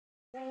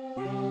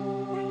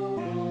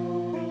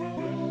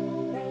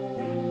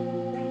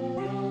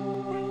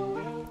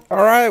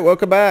Alright,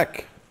 welcome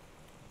back.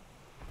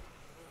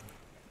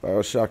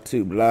 Bioshock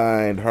 2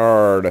 blind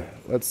hard.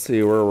 Let's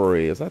see, where were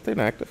we? Is that thing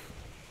active?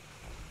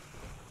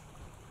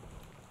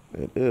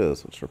 It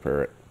is. Let's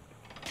repair it.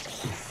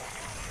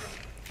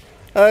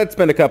 It's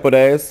been a couple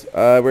days.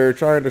 We were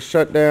trying to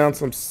shut down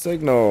some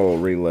signal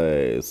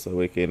relays so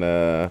we can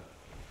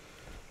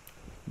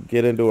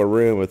get into a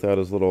room without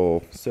his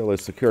little silly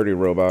security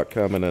robot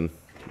coming and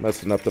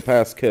messing up the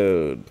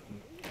passcode.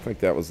 I think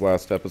that was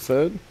last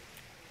episode.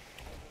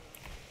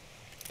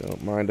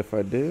 Don't mind if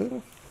I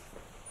do.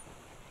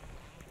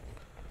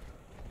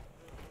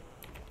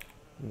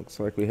 Looks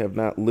like we have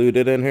not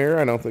looted in here.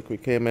 I don't think we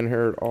came in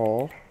here at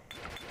all.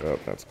 Oh,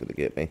 that's gonna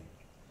get me.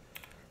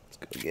 It's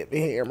gonna get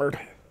me hammered.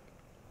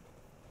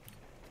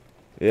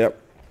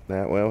 Yep,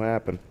 that will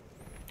happen.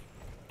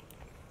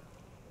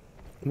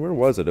 Where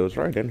was it? It was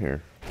right in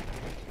here.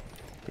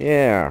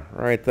 Yeah,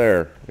 right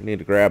there. We need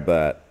to grab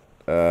that.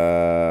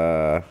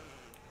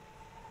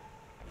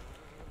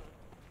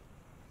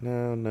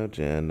 No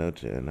gin,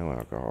 no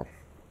alcohol.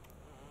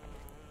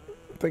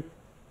 I think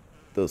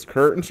those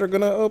curtains are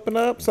gonna open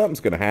up.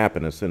 Something's gonna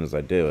happen as soon as I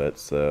do it,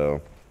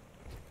 so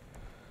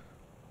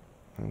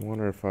I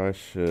wonder if I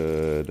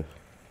should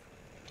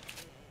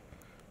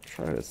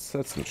try to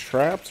set some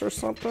traps or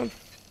something.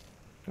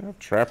 Do I have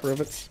trap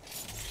rivets?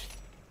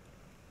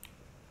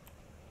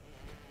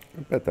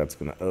 I bet that's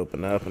gonna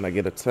open up and I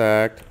get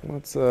attacked.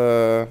 Let's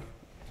I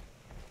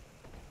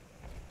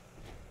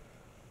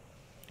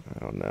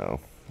don't know.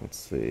 Let's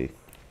see.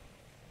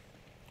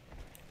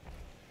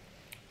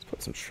 Let's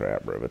put some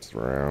trap rivets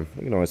around.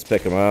 We can always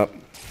pick them up.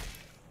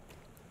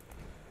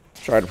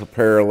 Try to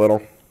prepare a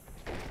little.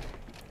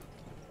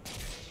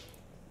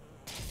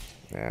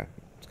 Yeah,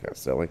 it's kind of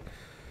silly.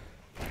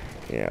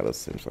 Yeah, this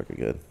seems like a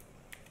good.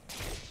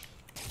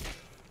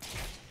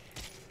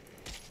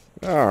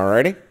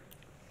 Alrighty.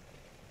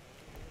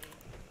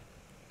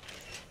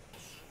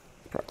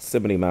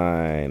 Proximity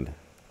mine.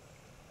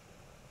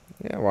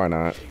 Yeah, why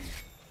not?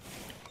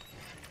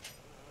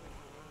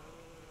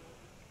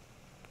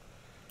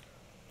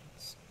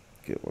 Let's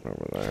get one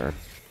over there.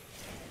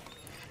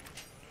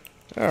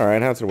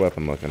 Alright, how's our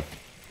weapon looking?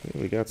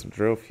 We got some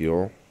drill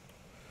fuel.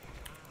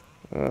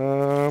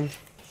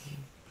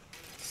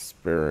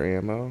 Spare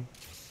ammo.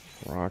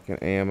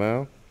 Rocket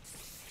ammo.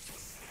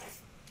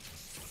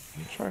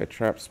 Let's try a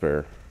trap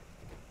spare.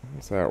 How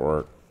does that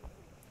work?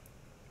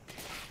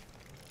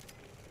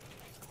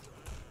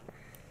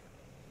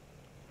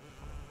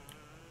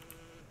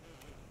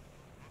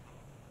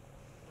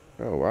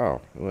 Oh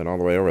wow, it went all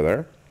the way over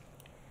there?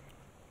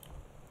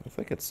 I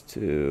think it's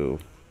too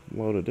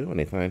low to do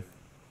anything.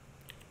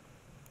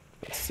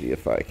 Let's see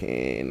if I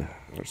can.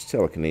 There's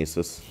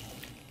telekinesis.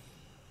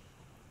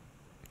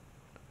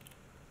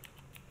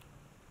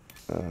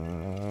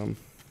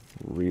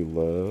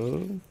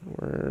 Reload.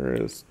 Where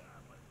is...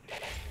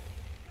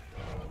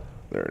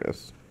 There it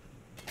is.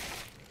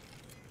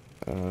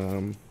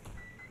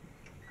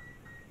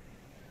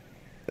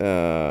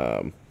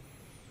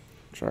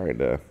 Trying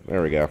to...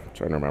 There we go.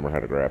 Trying to remember how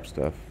to grab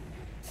stuff.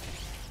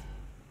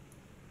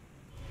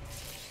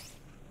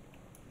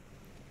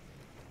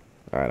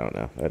 I don't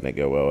know. That didn't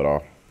go well at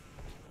all.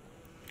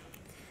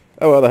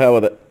 Oh, well, the hell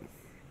with it.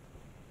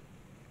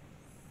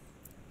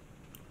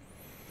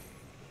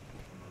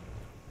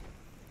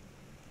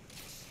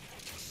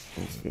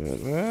 Let's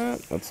get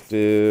that. Let's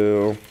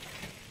do...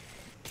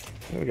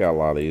 We got a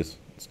lot of these.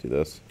 Let's do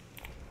this.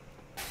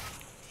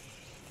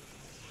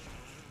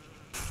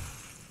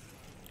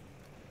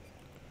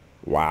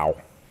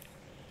 Wow.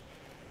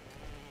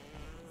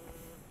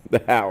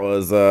 That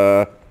was,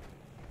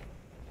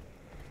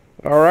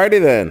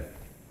 alrighty then.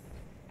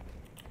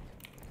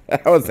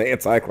 That was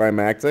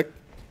anticlimactic.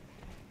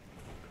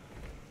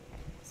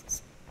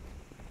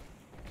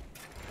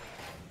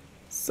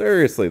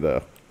 Seriously,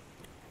 though.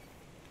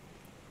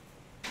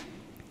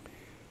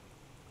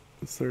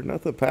 Is there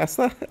nothing past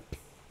that?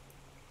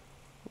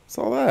 What's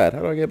all that?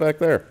 How do I get back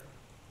there?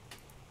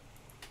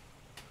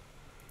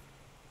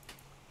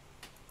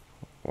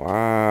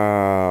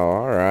 Wow.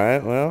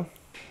 Alright, well.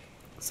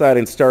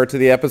 Exciting start to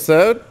the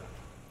episode.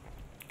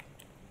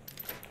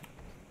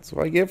 That's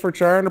what I get for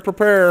trying to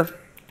prepare.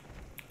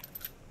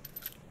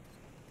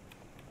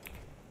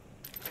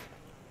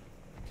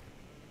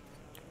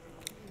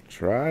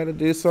 Try to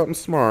do something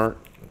smart.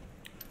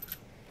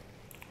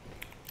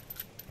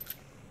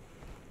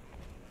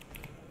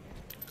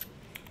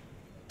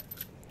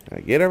 Did I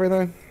get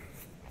everything?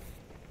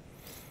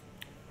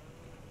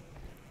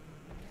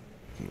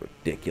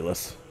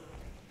 Ridiculous.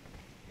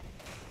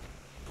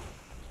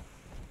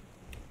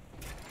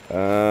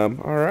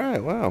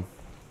 Alright, well.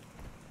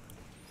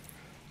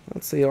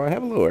 Let's see. Oh, I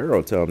have a little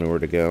arrow telling me where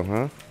to go,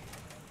 huh?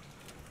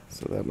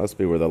 So that must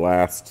be where the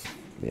last...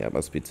 Yeah, it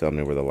must be telling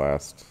me where the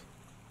last...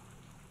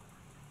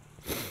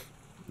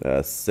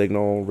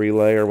 signal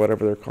relay or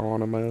whatever they're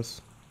calling them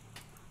is.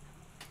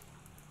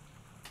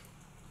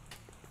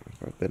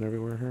 Have I been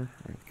everywhere here?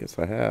 I guess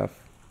I have.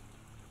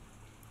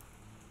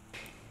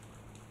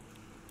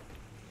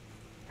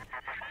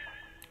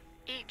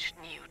 Each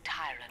new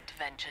tyrant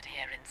ventured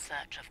here in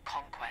search of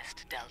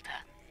conquest, Delta.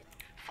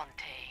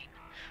 Fontaine,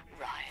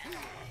 Ryan,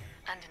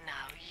 and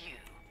now you.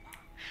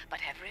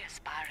 But every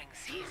aspiring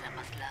Caesar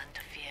must learn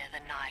to fear the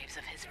knives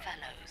of his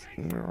fellows.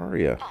 Where are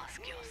you? Ask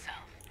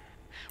yourself,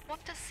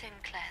 what does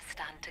Sinclair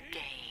stand to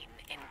gain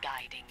in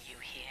guiding you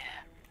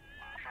here?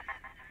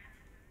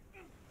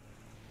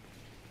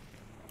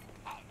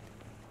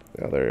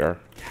 Oh, there you are.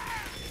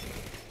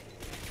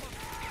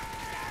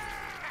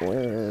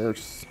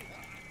 Where's...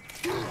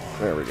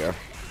 There we go.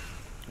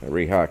 I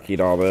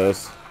re-hotkeeyed all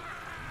those.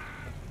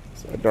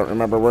 So I don't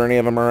remember where any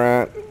of them are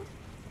at.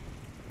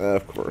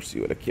 Of course,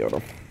 you would have killed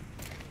them.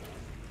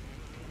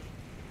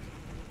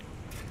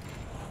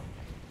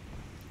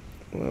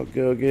 We'll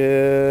go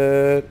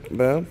get...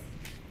 Boom.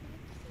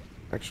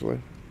 Actually,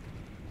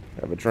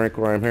 have a drink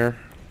while I'm here.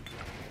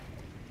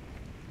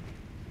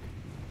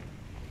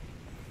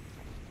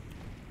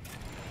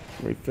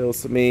 Refill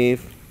some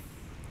Eve.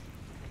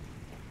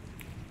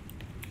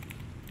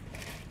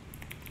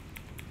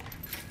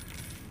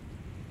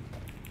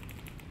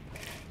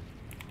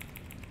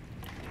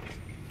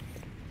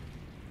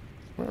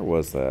 Where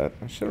was that?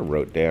 I should have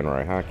wrote down where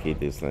I hotkeyed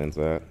these things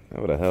at.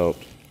 That would have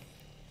helped.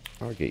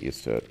 I'll get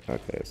used to it.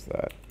 Okay, it's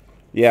that.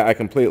 Yeah, I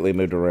completely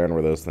moved around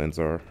where those things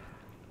are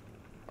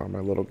on my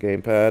little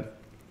gamepad.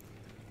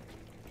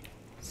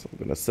 So I'm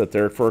going to sit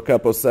there for a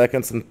couple of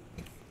seconds and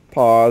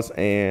pause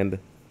and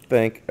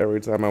think every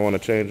time I want to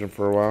change them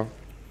for a while.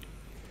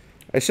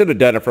 I should have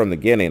done it from the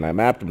beginning. I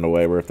mapped them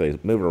away where if they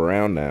move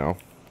around now,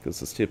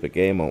 because the stupid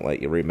game won't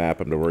let you remap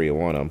them to where you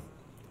want them,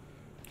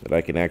 that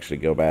I can actually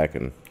go back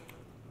and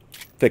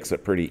fix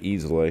it pretty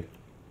easily.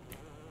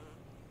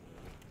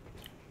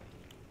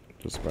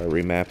 Just by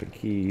remapping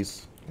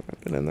keys.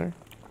 I've been in there.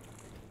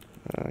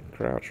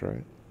 Crouch,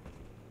 right?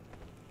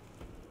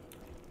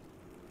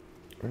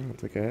 I don't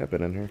think I have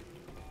been in here.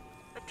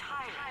 The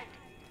tyrant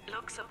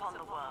looks upon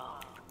the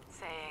world,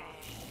 saying,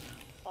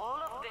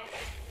 all of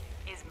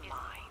this is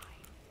mine,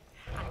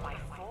 and by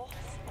force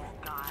or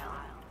guile,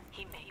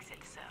 he makes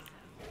it so.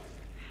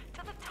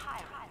 To the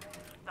tyrant,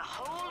 the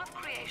whole of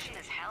creation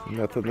is held.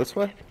 Nothing this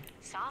way?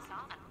 Sun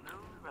and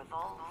moon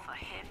revolve for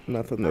him.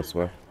 Nothing this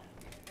way.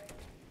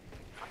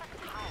 For the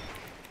tyrant,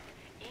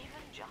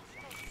 even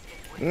justice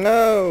is with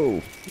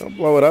No! Don't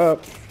blow it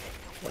up.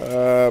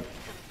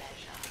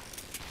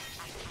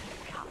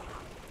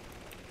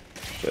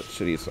 Shit,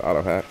 should use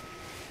auto hack.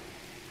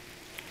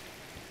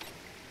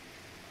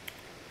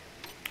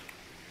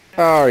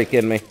 Oh, are you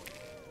kidding me?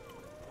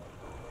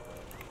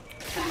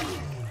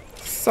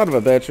 Son of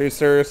a bitch, are you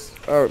serious?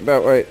 Oh,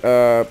 no, wait,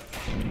 I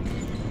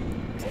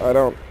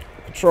don't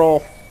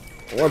control.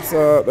 What's,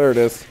 there it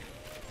is.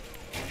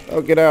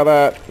 Oh, get out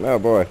of that. Oh,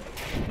 boy.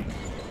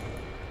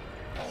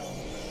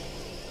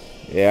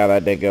 Yeah,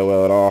 that didn't go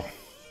well at all.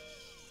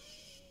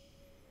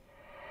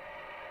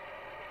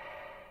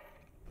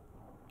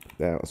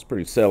 That was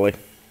pretty silly.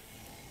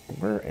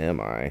 Where am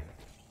I?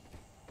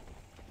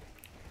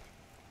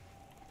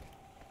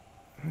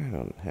 I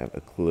don't have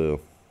a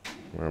clue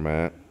where I'm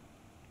at.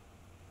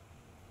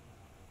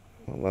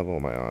 What level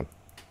am I on?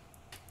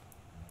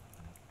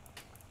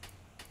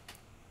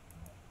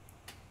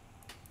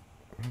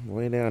 I'm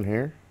way down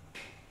here.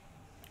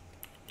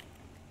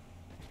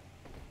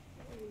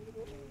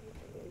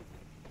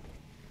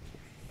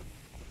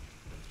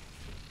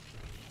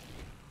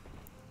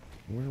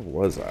 Where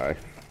was I?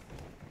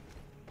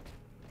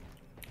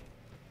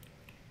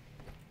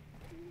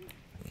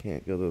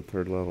 Can't go to the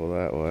third level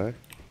that way.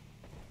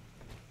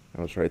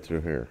 I was right through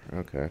here.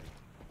 Okay.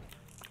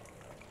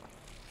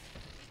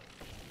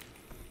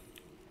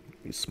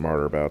 Be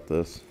smarter about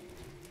this.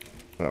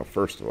 Well,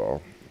 first of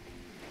all,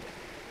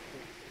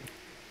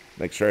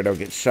 make sure I don't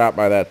get shot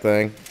by that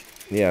thing.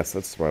 Yes,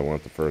 that's what I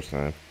want the first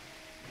time.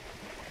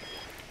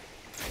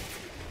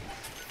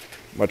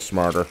 Much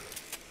smarter.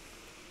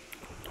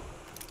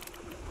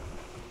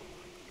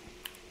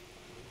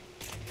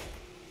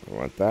 I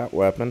want that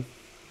weapon.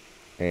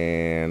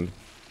 And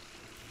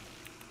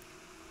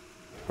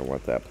I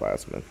want that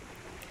plasmid.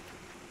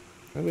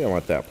 Maybe I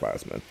want that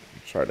plasmid.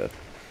 Try to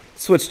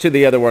switch to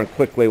the other one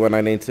quickly when I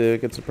need to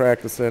get some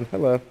practice in.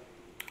 Hello.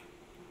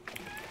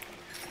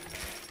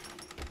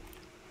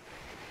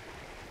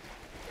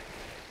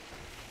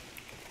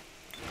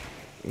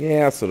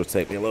 Yeah, so it'll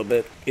take me a little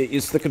bit. Get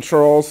used to the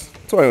controls.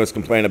 That's what I always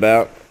complain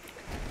about.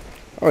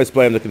 I always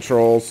blame the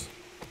controls.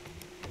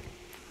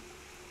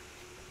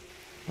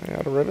 Am I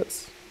out of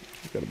rivets?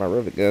 Got my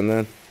rivet gun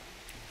then.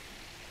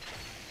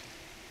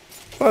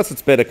 Plus,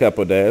 it's been a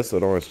couple of days, so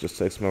it always just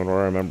takes me a moment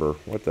to remember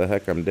what the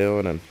heck I'm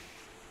doing and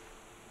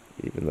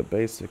even the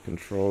basic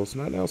controls.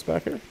 Nothing else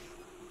back here?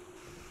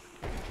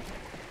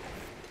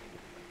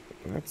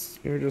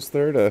 You're just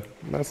there to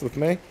mess with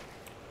me?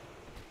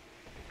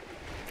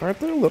 Aren't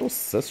there little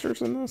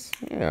sisters in this?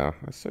 Yeah,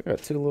 I still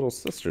got 2 little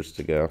sisters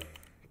to go.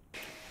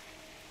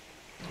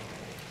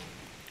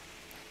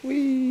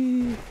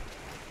 Whee!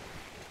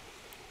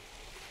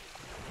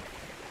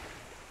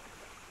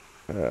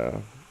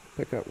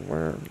 Pick up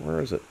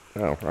where is it?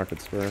 Oh,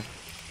 rocket spur.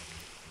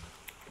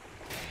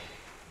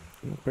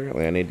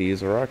 Apparently I need to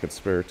use a rocket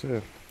spare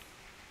too.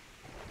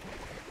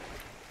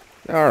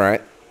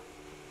 Alright.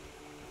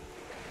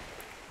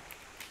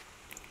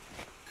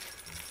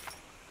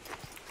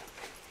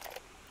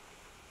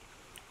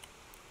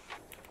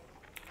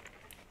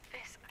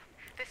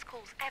 This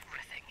calls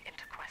everything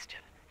into question.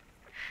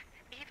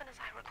 Even as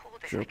I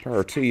record this, Your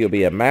power 2, you'll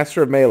be a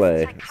master of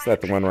melee. Is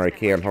that the one where I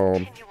can't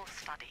hold?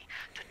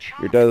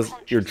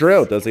 Your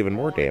drill does even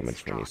more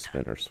damage when you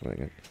spin or swing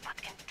it. But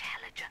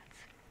intelligence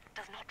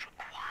does not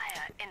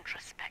require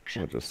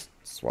introspection. We'll just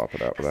swap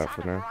it out with that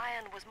for now.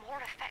 Ryan was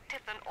more effective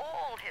than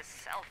all his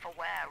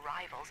self-aware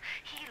rivals.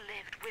 He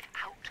lived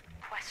without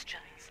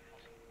questions.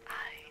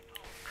 I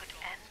could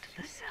end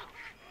the self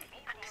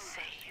and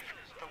save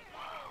the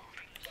world.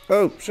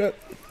 Oh, shit.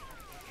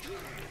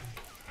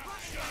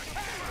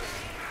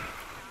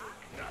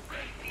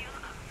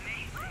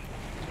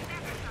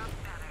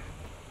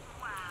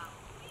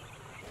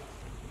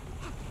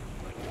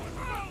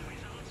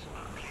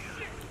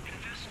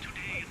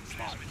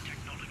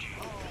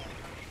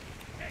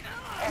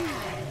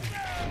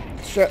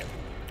 Shit.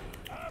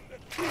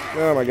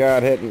 Oh my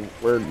god, hitting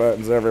weird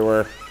buttons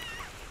everywhere.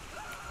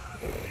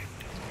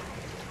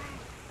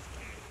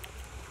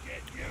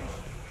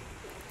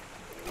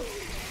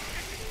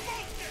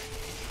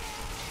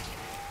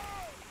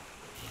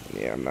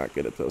 Yeah, I'm not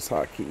good at those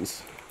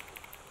hotkeys.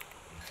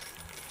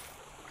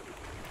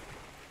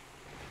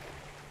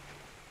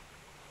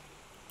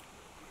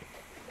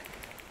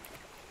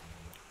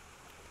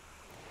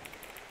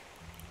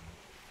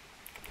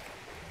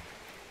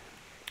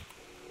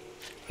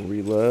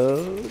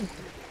 Reload.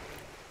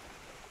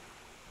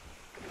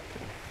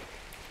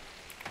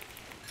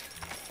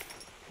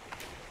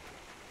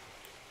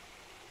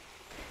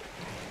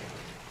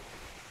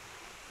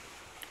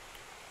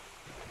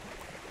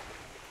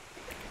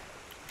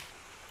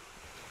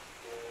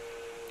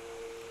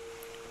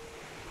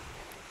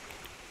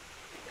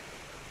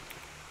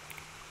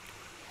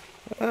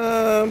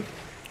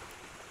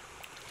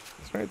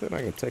 Is there anything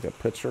I can take a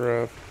picture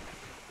of?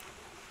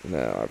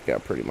 No, I've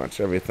got pretty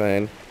much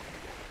everything.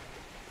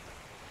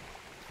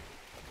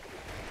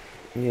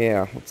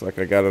 Yeah, looks like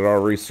I got it all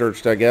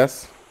researched, I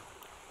guess.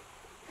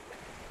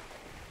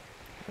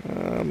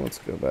 Let's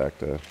go back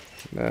to...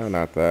 No,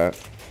 not that.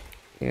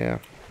 Yeah.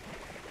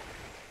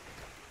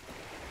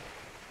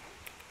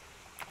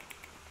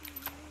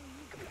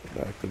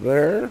 Back to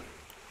there.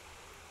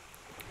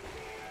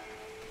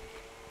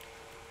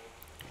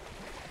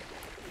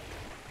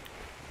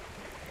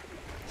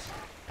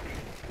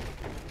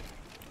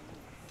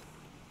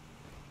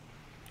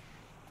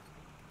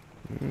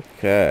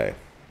 Okay. I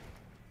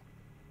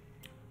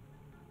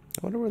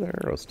wonder where the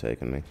arrow's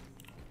taking me.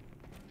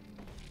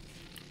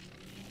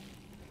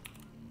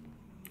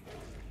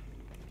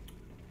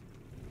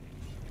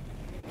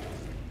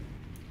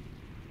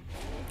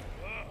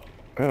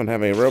 I don't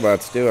have any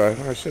robots, do I?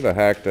 I should have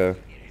hacked a...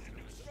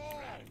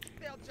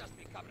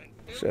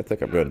 Shit, I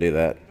think I'm going to do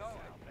that.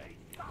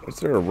 Is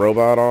there a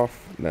robot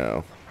off?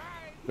 No.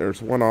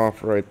 There's one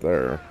off right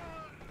there.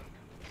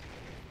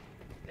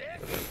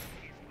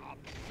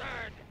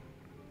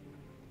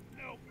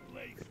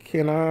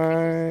 Can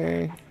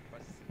I...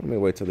 Let me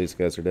wait till these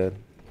guys are dead.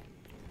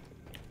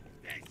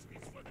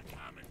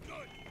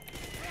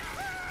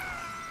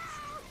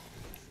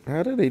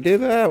 How did he do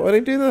that? What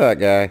did he do to that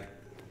guy?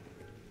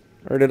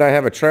 Or did I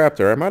have a trap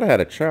there? I might have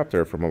had a trap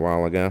there from a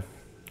while ago.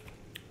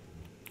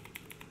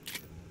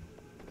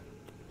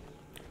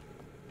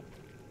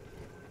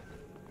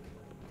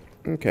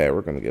 Okay,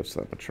 we're going to give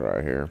something a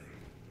try here.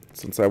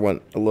 Since I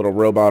went a little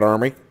robot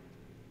army.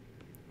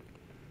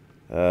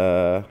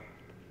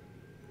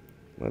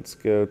 Let's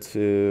go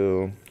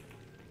to...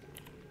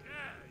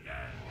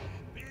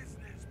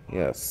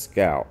 Yeah,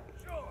 scout.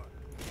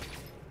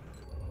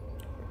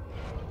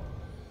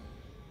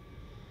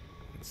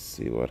 Let's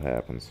see what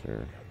happens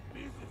here.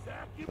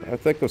 I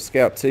think with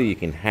Scout 2 you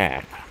can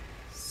hack.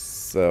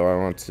 So I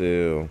want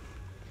to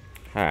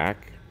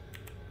hack.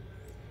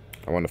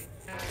 I want to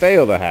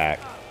fail the hack.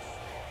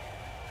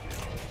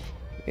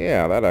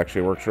 Yeah, that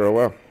actually works real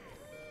well.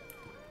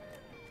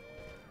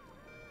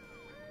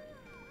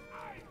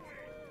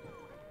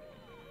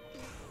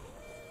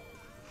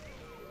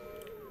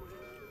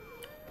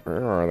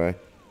 Where are they?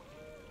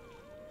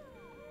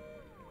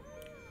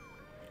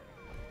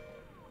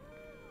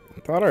 I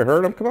thought I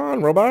heard them. Come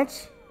on,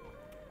 robots.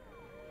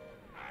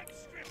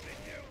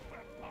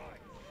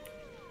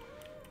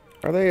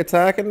 Are they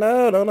attacking?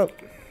 No, don't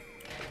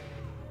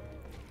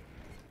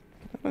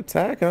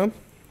attack them.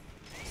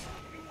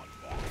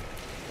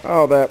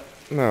 Oh, that...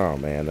 Oh,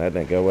 man, that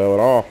didn't go well at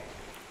all.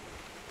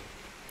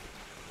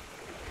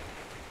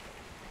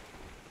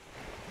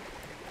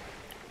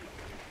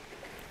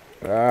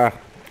 Ah.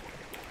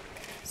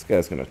 This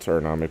guy's gonna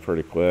turn on me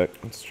pretty quick.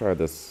 Let's try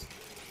this.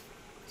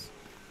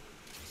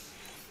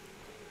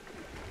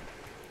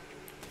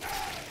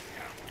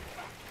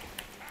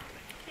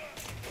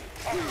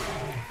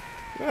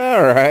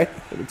 Alright,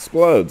 it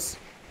explodes.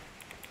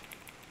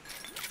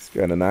 It's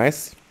kinda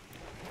nice.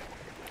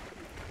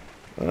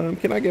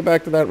 Can I get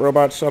back to that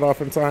robot shut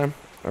off in time?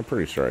 I'm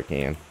pretty sure I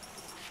can.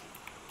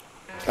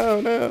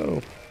 Oh,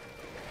 no.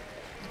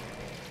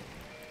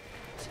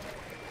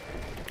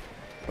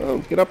 Oh,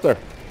 get up there.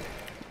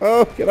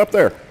 Oh, get up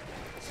there.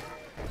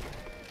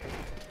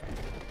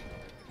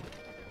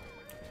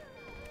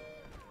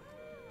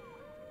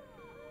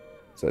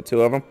 Is that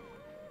 2 of them?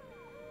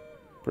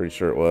 Pretty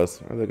sure it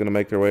was. Are they going to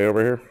make their way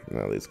over here?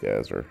 No, these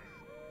guys are...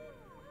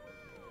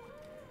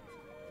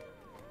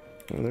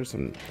 Oh, there's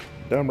some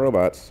dumb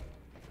robots.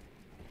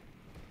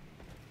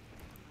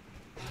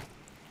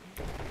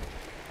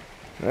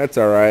 That's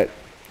alright.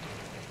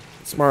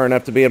 Smart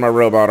enough to be in my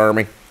robot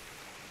army.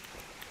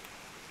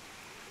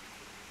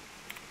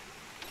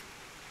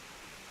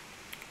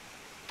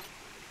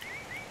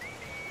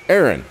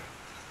 Aaron.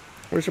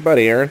 Where's your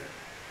buddy, Aaron?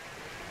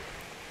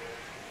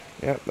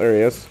 Yep, there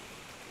he is.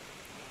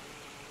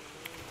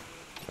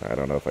 I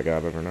don't know if I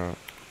got it or not.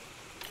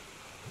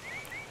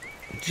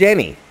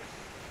 Jenny.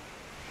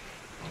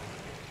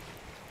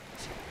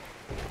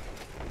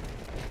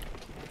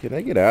 Can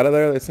they get out of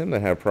there? They seem to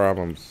have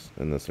problems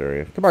in this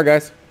area. Come on,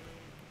 guys.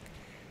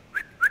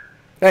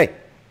 Hey.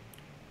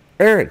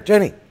 Aaron,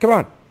 Jenny, come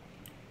on.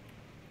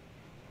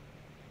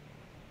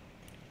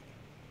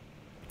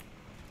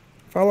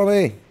 Follow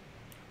me.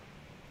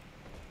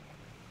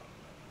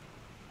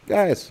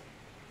 Guys.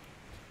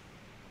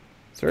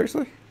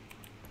 Seriously?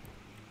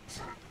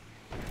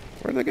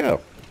 Where'd they go?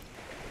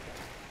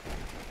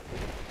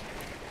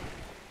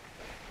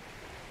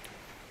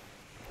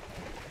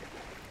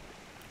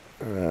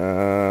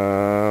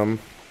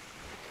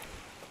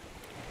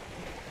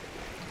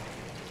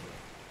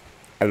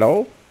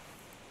 Hello?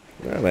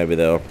 Yeah, maybe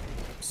they'll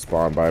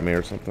spawn by me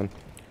or something.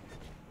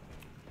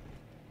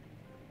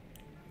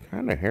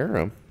 Kinda hear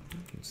them.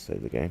 Let's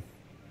save the game.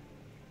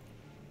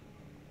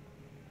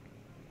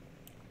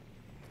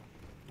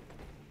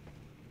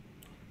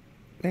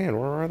 Man,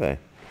 where are they?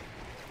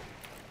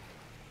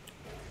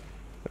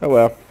 Oh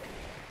well.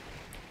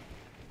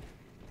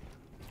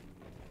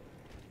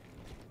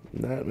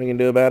 Nothing we can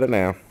do about it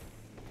now.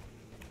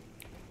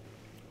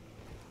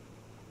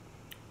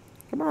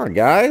 Come on,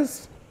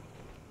 guys.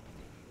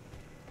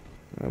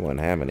 I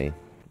wouldn't have any,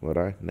 would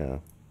I? No.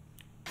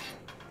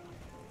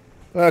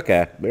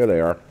 Okay, there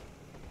they are.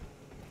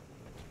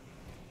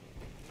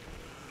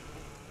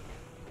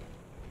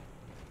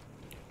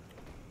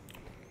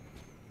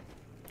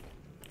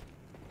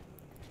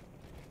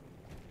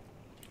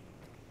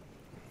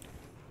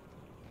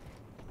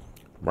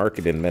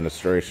 Market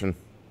administration.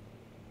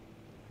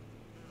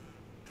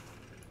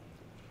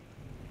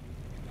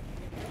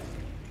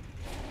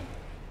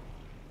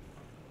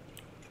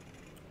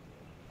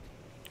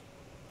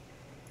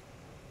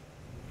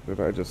 I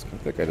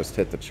think I just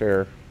hit the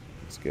chair.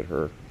 Let's get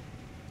her.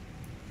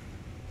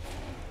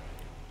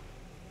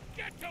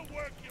 Get to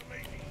work, you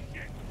lazy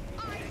shit.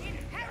 I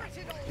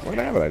inherited all What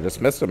happened? I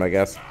just missed him, I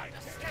guess.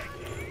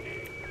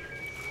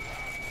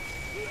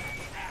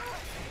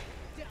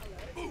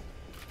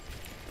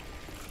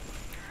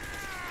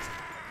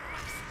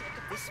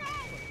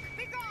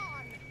 Be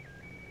gone!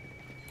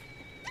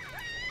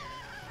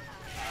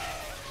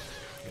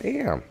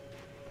 Damn.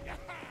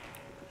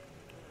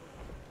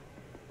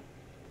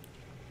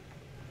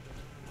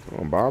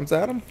 Throwing bombs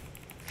at him?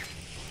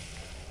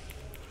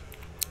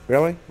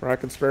 Really?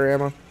 Rocket spare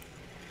ammo?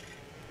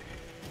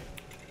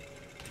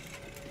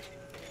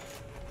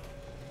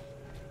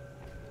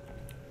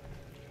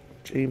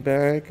 Gene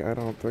bag? I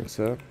don't think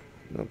so.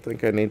 Don't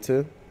think I need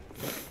to.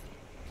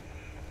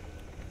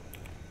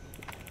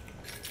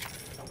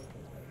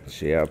 Is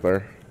she out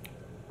there?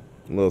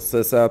 Little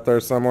sis out there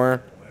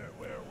somewhere?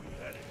 Where are we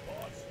headed,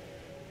 boss?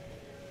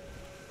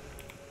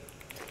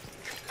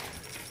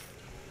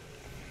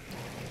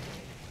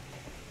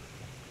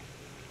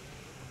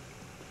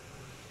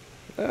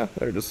 Yeah,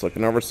 they're just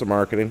looking over some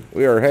marketing.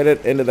 We are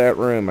headed into that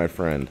room, my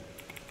friend.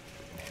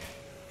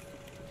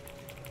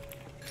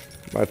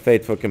 My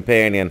faithful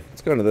companion.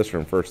 Let's go into this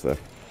room first, though.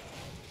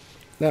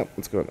 No,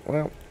 let's go.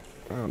 Well,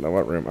 I don't know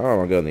what room.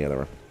 Oh, I'll go in the other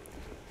room.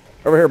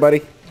 Over here,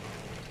 buddy.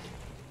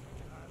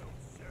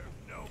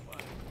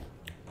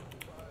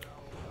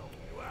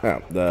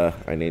 Oh,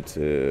 I need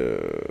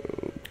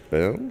to...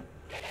 Boom?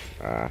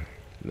 Ah,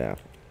 no.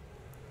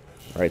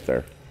 Right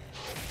there.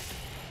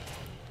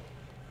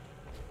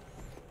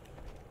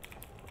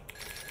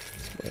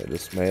 I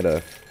just made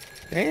a...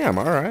 Damn,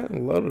 alright,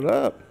 load it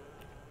up.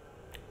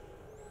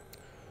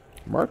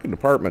 Marketing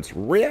department's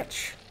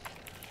rich.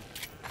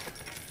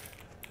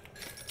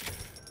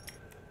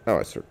 Oh,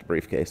 I searched the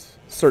briefcase.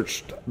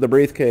 Searched the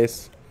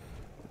briefcase.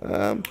 Get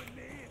a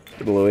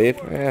little Eve.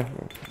 Yeah,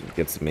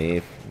 get some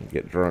Eve.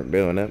 Get drunk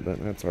doing it,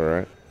 but that's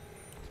alright.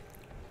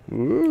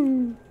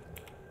 Woo!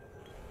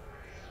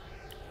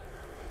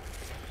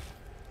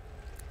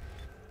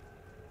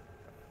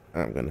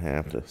 I'm gonna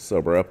have to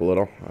sober up a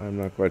little. I'm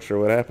not quite sure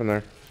what happened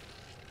there.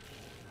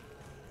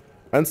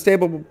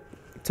 Unstable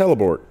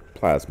teleport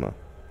plasma.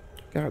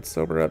 God,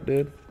 sober up,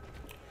 dude.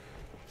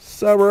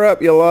 Sober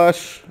up, you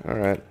lush.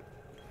 Alright.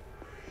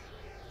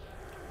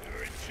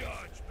 You're in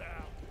charge,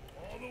 pal.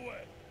 All the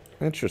way.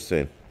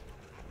 Interesting.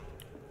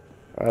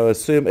 I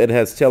assume it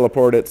has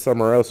teleported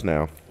somewhere else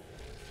now.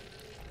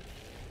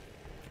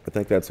 I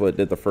think that's what it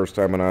did the first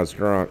time when I was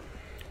drunk.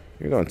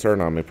 You're going to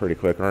turn on me pretty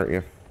quick, aren't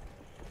you?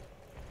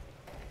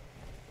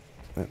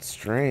 That's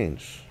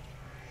strange.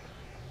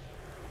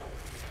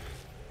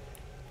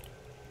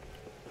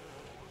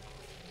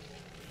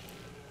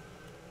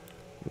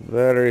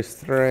 Very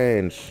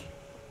strange.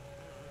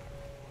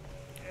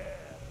 Yeah,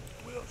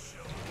 we'll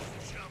show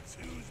these chumps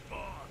who's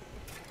boss.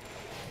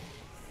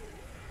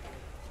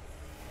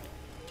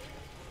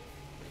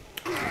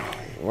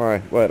 Why?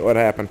 What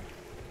happened?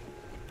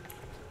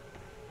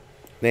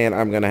 Dan,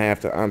 I'm gonna have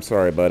to. I'm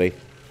sorry, buddy.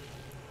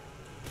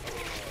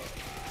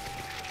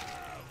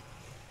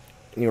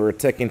 You were a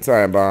ticking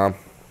time bomb.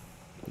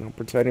 Don't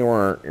pretend you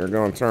weren't. You're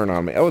going to turn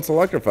on me. Oh, it's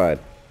electrified.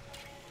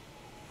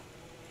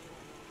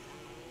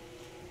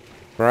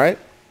 Right?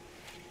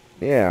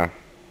 Yeah.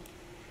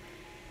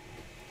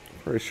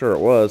 Pretty sure it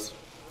was.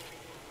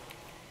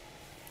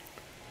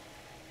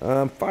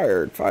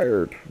 Fired.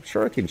 I'm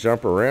sure I can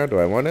jump around. Do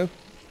I want to?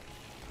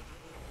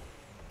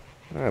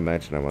 I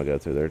imagine I'm going to go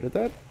through there. Did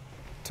that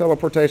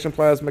teleportation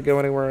plasma go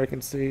anywhere I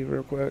can see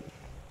real quick?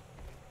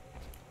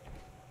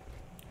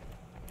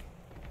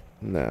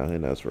 No, who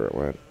knows where it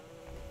went.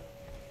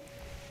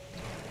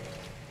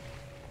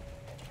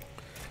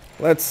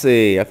 Let's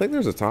see. I think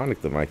there's a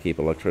tonic that might keep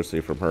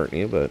electricity from hurting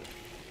you, but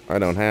I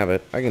don't have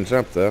it. I can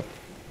jump, though.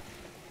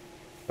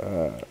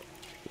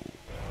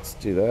 Let's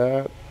do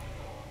that.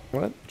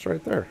 What? It's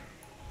right there.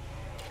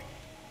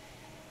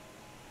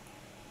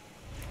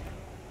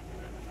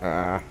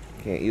 Ah,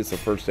 can't use the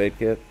first aid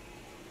kit.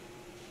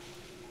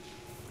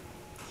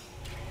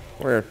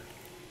 Where?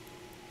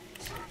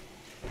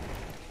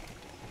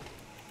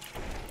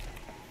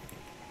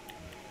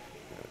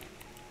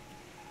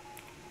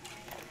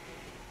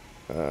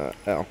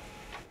 Oh.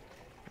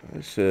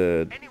 I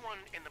should... Anyone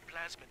in the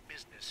plasmid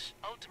business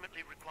ultimately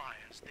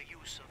requires the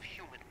use of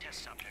human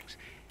test subjects.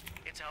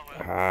 It's our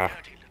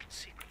dirty little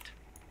secret.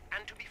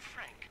 And to be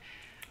frank,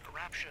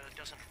 Rapture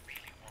doesn't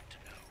really want to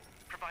know,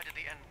 provided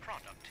the end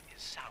product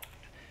is sound.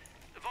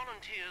 The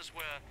volunteers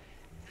were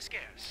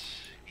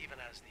scarce, even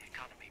as the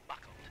economy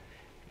buckled.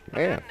 A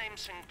man named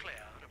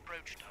Sinclair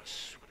approached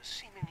us with a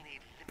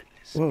seemingly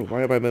limitless... Whoa,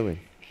 why am I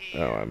moving?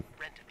 He Oh, I'm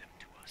rented them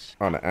to us.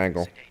 on an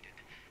angle. Sedated.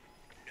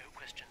 No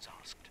questions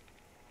asked.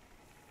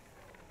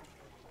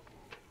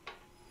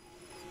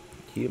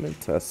 Human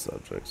test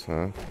subjects,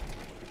 huh?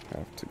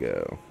 Have to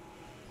go.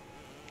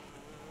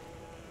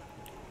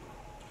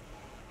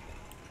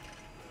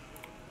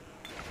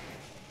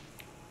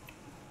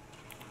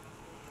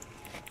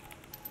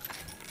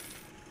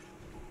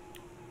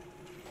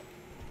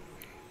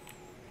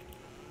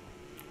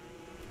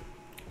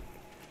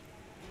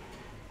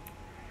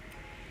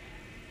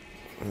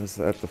 Is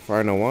that the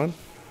final one?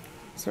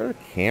 Is there a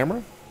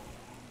camera?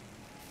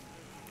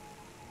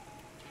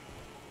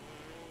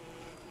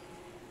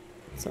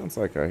 Sounds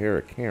like I hear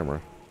a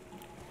camera.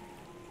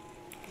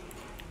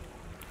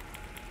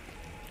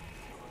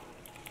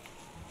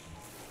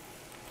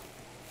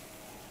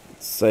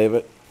 Let's save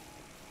it.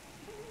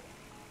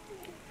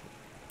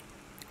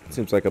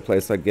 Seems like a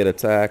place I'd get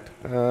attacked.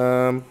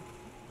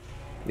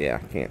 Yeah,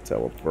 can't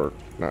teleport.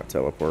 Not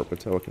teleport, but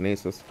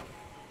telekinesis.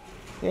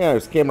 Yeah,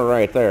 there's a camera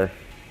right there.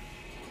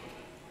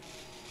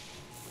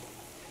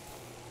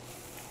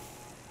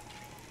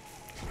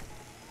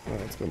 Oh,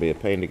 it's gonna be a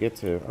pain to get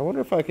to. I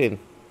wonder if I can...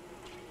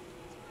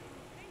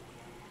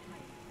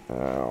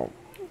 Oh,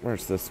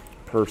 where's this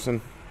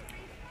person?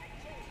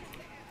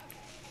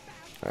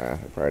 They're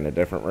probably in a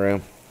different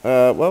room.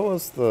 What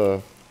was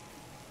the...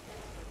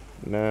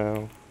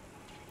 No.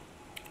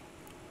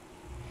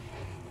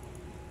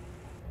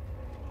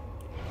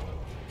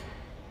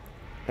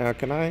 Now,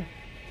 can I...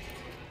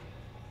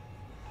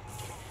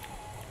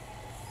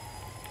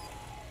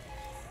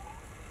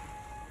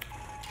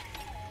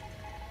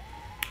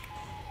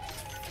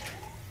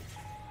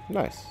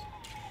 Nice.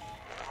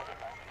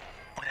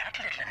 That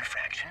little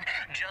infraction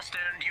just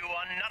earned you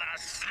another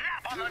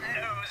slap on the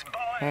nose,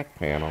 boy. Hack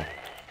panel.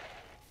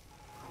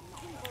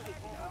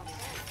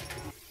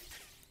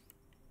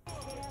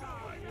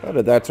 Oh,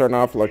 did that turn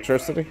off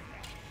electricity?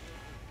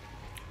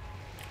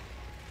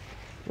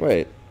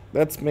 Wait,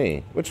 that's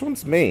me. Which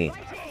one's me?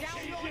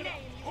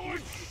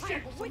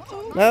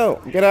 No,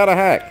 get out of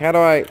hack. How do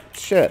I...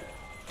 Shit.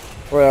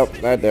 Well,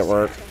 that didn't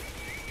work.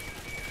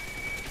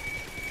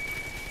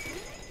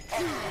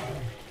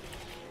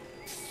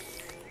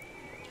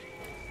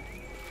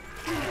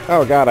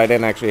 Oh god, I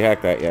didn't actually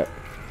hack that yet.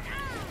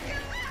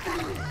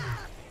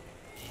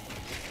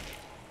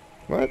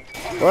 What?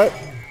 What?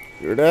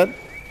 You're dead?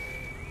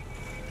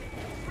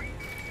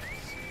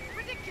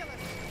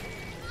 Ridiculous.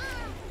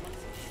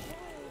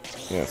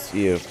 Yes,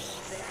 you.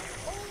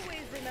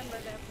 Always remember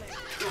their place.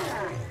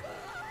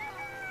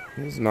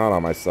 He's not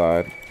on my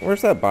side.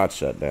 Where's that bot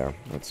shut down?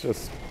 Let's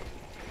just...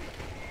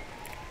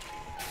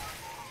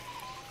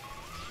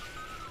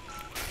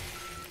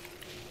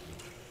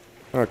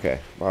 Okay,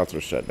 bots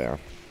are shut down.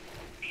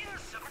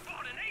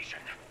 Insubordination.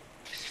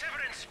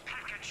 Severance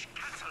package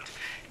cancelled.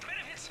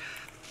 Benefits.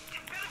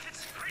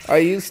 I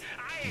used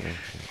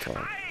That's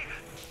all.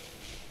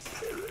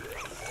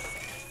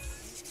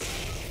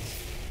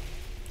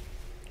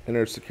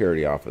 Enter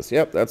security office.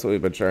 Yep, that's what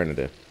we've been trying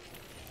to do.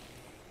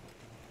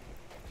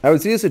 I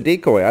was using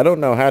decoy. I don't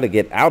know how to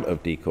get out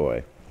of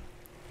decoy.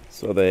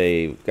 So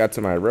they got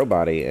to my real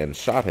body and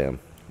shot him,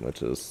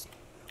 which is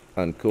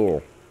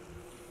uncool.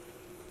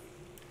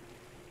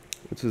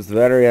 Which is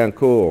very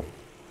uncool.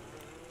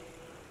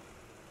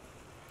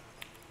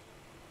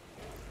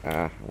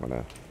 I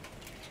wanna...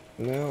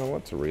 No, I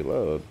want to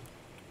reload.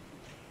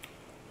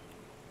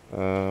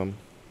 Okay.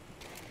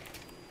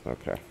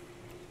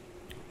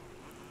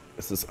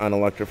 This is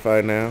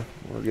unelectrified now.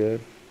 We're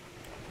good.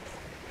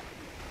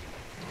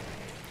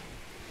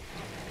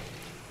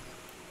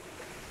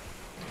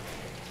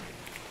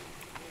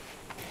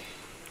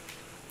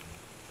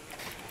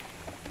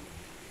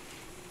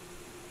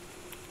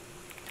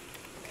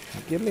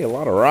 Give me a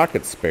lot of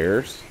rocket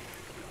spares.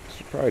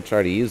 Should probably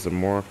try to use them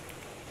more.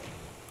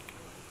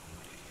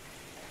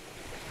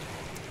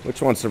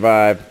 Which one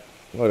survived?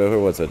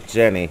 Who was it?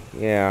 Jenny.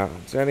 Yeah,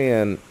 Jenny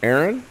and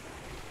Aaron?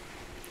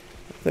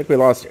 I think we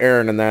lost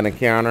Aaron in that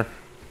encounter.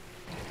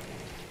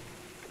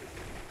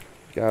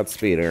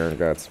 Godspeed, Aaron.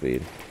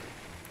 Godspeed.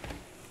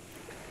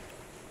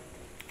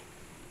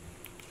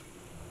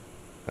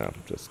 Oh,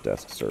 just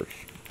desk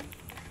search.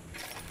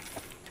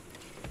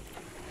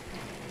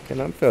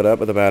 And I'm filled up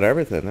with about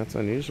everything. That's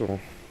unusual.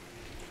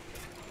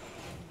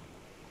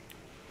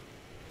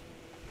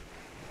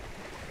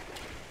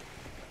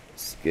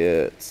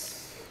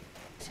 Skits.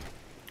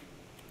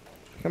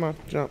 Come on,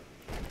 jump.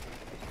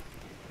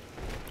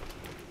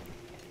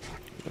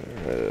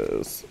 There it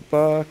is.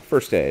 Buck.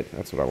 First aid.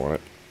 That's what I wanted.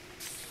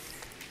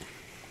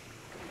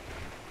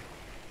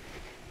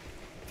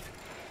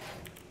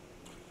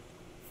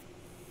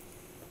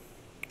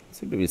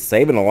 Seem to be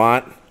saving a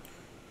lot.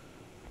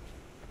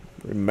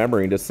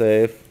 Remembering to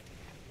save.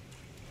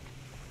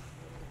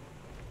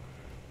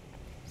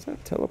 What's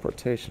that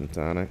teleportation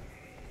tonic?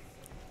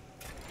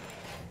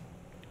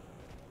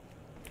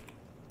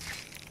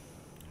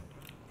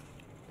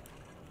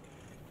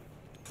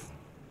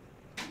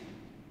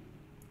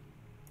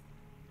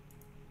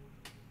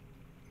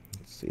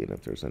 Seeing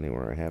if there's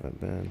anywhere I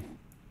haven't been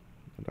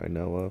that I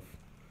know of.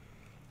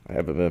 I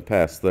haven't been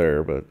past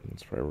there, but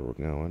that's probably where we're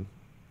going.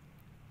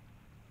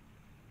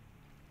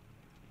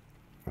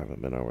 I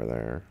haven't been over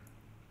there.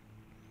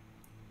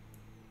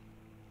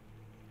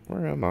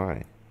 Where am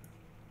I?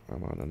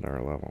 I'm on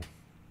another level.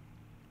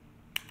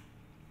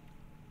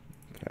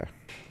 Okay.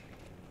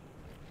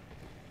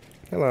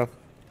 Hello.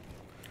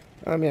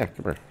 Yeah,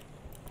 come here.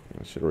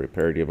 I should have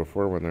repaired you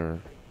before when there were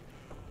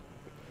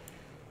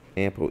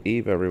ample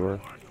Eve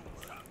everywhere.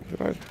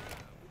 Did I?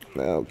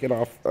 No, get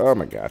off. Oh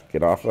my god.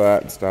 Get off of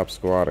that and stop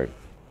squatting.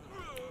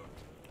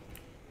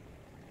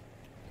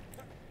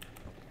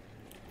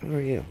 Who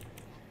are you?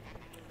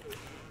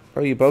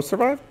 Oh, you both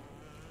survived?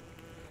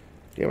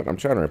 Damn it, I'm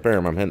trying to repair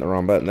him. I'm hitting the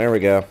wrong button. There we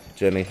go.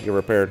 Jenny, you're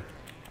repaired.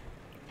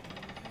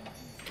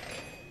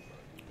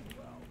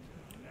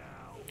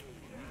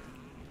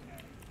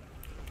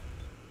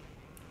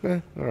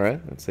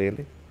 Alright. That's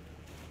handy.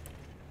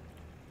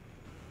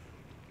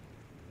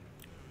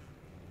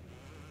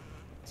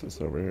 What's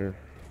this over here?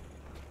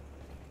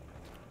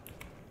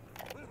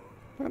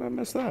 How did I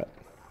miss that?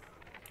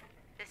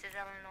 This is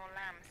Eleanor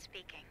Lamb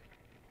speaking.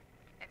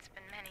 It's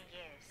been many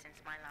years since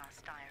my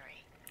last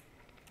diary.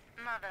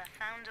 Mother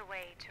found a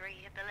way to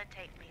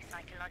rehabilitate me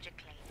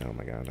psychologically. Oh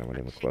my god, that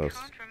went even She close.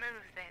 can't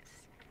remove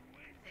this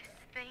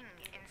thing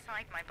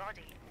inside my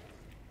body.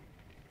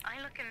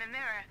 I look in the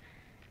mirror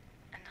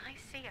and I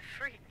see a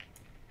freak.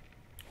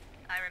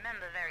 I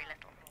remember very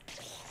little.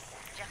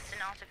 Just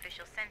an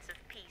artificial sense of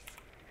peace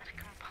and a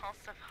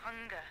compulsive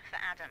hunger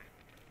for Adam.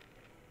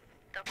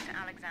 Dr.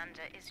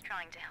 Alexander is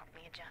trying to help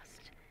me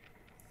adjust.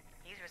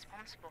 He's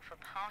responsible for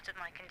part of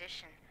my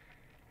condition,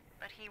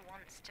 but he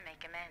wants to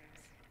make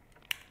amends.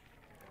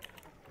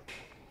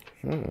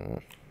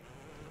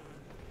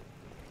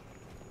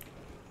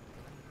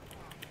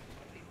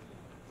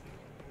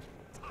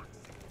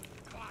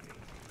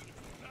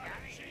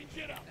 Change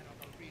it up.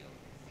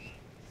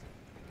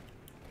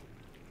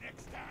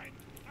 Next time,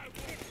 I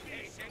won't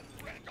be so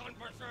red on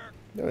berserk.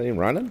 Are they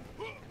running?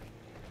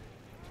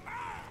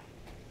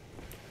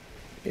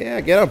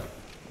 Yeah, get him.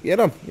 Get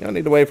him. You don't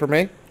need to wait for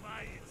me.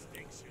 My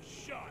instincts are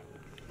sharp.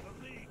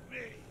 Believe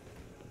me.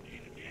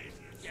 Need a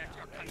business. Get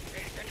your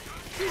contagion.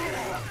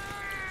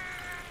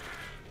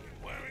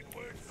 Weren't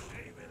worth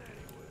saving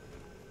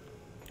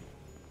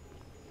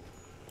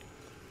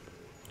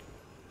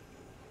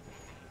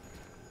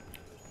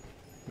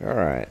anyway.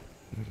 Alright.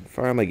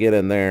 Finally get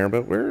in there,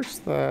 but where's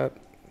that?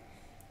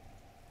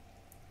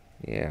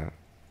 Yeah.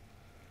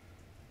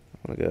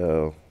 I'm gonna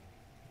go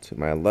to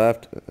my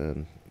left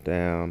and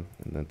down,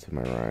 and then to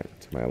my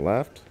right. To my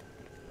left.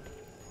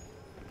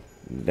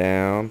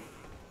 Down.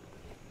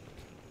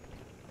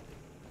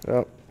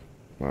 Oh.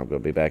 I'm gonna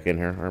be back in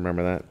here. I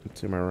remember that.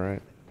 To my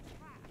right.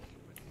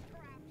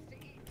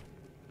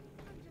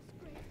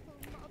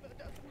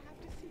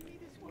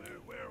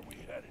 Where are we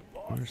headed,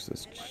 boss? Where's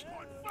this?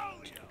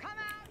 Portfolio. Come out!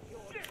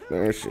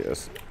 There she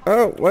is.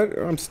 Oh, what?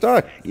 I'm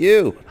stuck.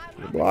 You're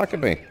blocking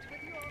me.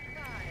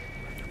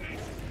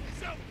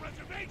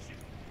 Self-preservation.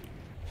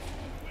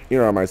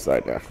 You're on my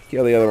side now.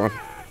 Kill the other one.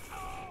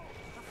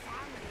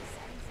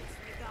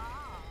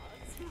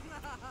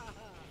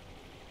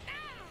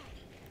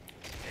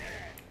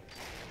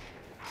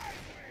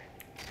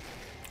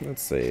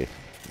 Let's see.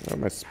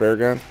 My spare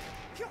gun.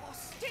 I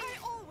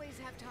always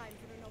have time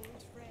for an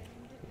old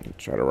friend.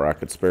 Try to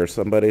rocket spare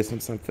somebody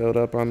since I'm filled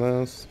up on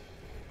those.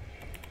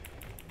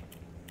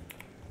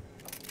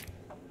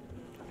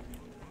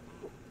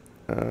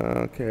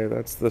 Okay,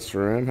 that's this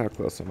room. How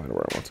close am I to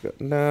where I want to go?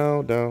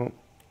 No, don't.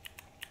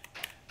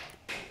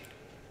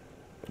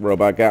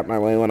 Robot got my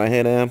way when I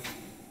hit him.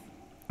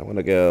 I want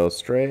to go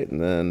straight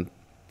and then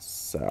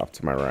south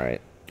to my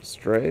right.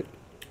 Straight.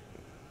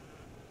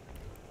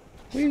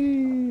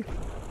 Whee!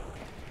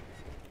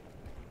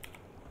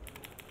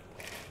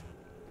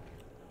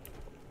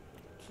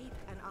 Keep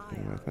an eye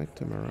I out think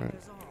to my for right.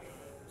 hangers on.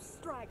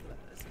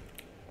 Stragglers.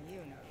 You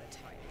know the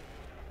type.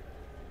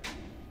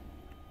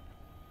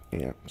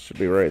 Yeah, should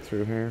be right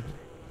through here.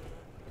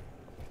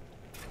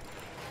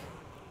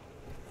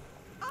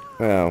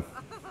 Oh.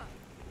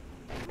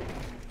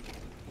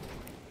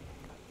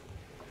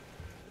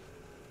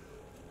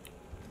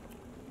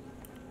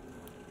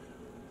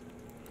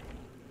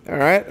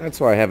 Alright, that's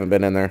why I haven't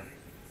been in there.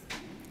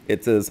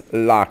 It is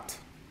locked.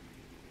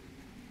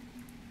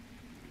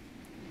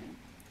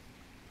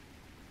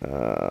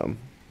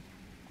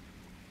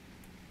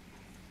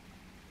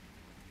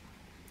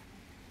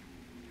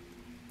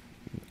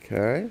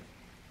 Okay.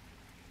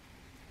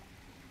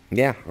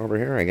 Yeah, over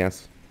here, I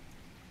guess.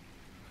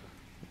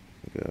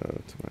 Go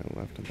to my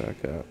left and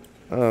back up.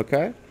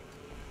 Okay.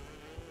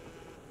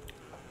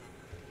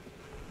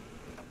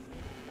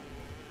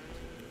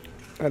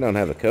 I don't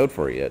have the code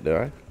for it yet, do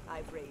I?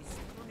 I've raised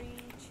 3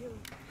 children.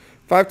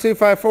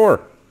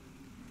 5254.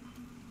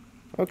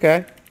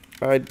 Okay.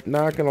 I'm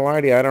not gonna lie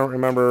to you, I don't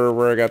remember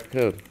where I got the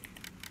code.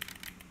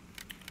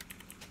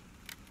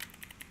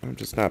 I'm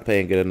just not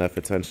paying good enough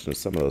attention to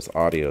some of those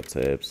audio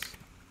tapes.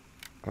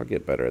 I'll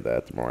get better at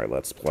that the more I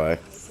let's play.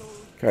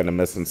 Kind of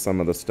missing some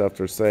of the stuff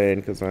they're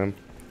saying because I'm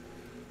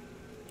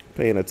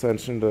paying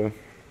attention to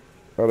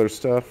other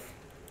stuff.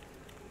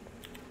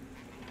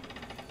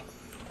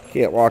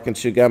 Can't walk and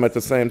chew gum at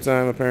the same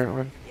time,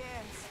 apparently. Yes,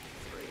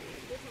 3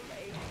 little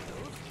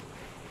angels.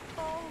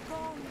 All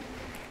gone.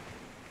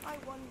 I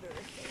wonder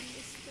if they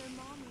missed their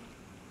mommy.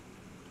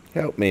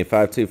 Help me,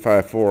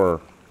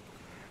 5254.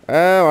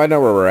 Oh, I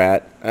know where we're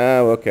at.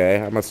 Oh,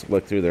 okay. I must have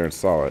looked through there and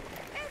saw it.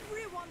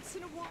 Every once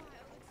in a while,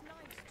 it's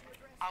nice to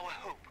address. Our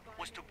hope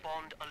was to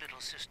bond a little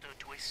sister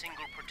to a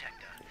single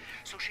protector,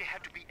 so she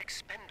had to be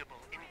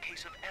expendable in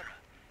case of error.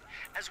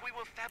 As we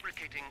were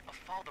fabricating a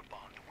father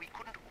bond, we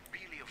couldn't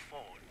really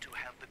afford to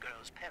have the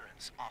girl's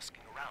parents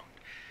asking around.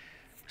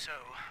 So,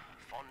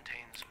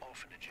 Fontaine's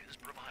orphanages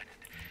provided,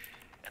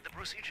 and the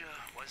procedure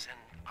was an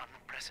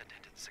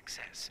unprecedented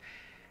success.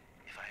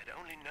 If I had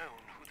only known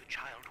who the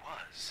child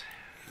was,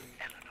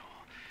 Eleanor,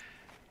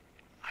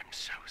 I'm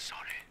so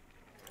sorry.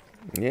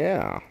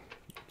 Yeah.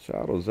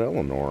 Child was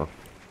Eleanor.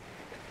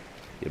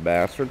 You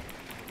bastard.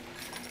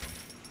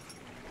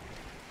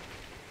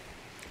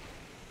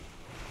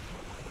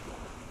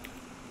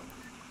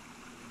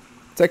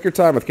 Take your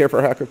time with care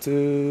for Hacker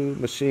 2.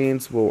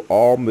 Machines will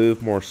all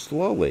move more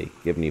slowly,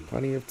 giving you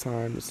plenty of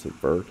time to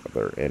subvert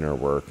their inner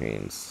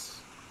workings.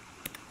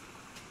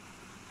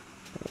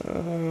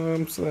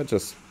 So that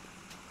just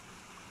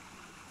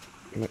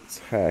makes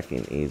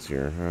hacking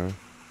easier, huh?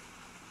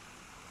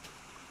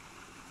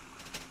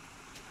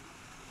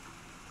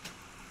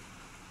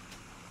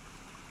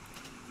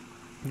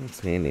 That's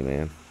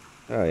Handyman.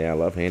 Oh yeah, I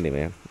love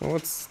Handyman. Well,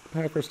 what's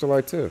Hacker's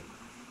Delight too?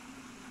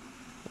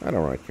 I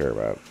don't really care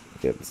about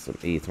getting some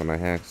ETH when I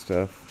hack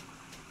stuff.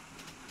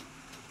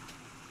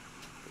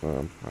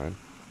 Fine.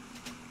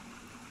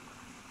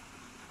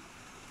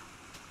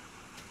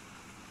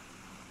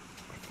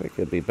 I think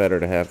it'd be better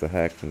to have the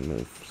hack and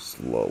move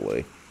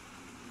slowly.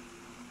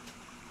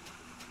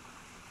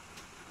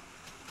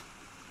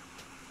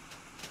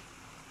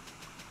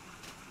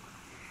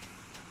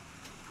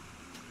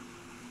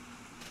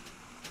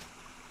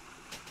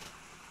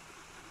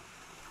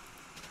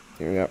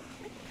 Here we go.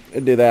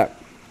 It'd do that.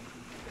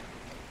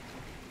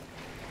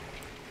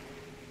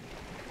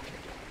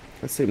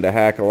 I seem to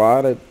hack a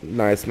lot. It's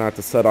nice not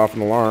to set off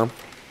an alarm.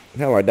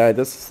 Hell, I died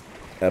this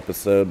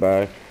episode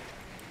by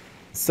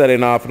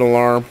setting off an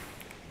alarm.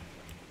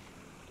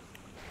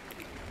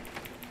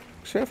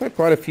 Actually, I've had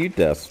quite a few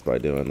deaths by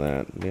doing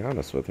that, to be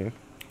honest with you.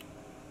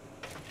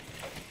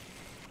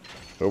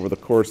 Over the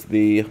course of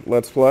the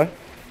Let's Play.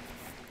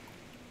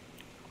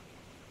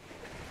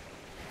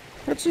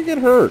 How'd you get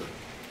hurt?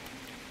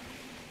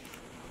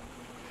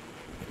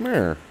 Come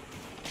here.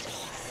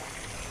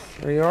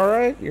 Are you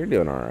alright? You're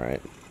doing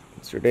alright.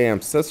 It's your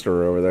damn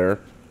sister over there.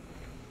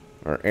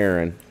 Or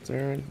Erin. Is it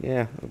Erin?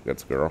 Yeah,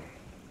 that's a girl.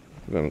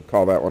 I'm gonna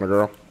call that one a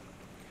girl.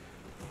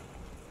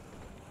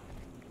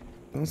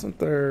 Wasn't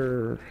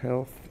there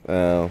health?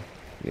 Oh,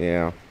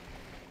 yeah.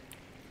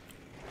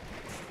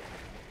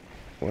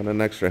 Want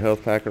an extra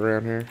health pack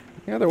around here?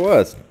 Yeah, there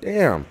was.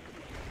 Damn.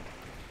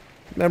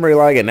 Memory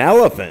like an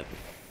elephant.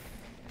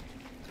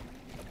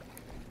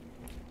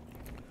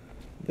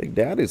 Big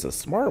Daddy's a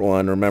smart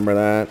one, remember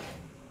that.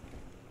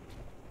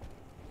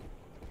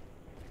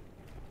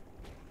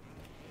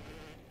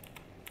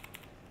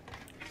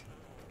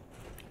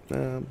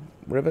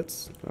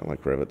 Rivets? I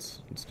like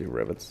rivets. Let's do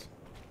rivets.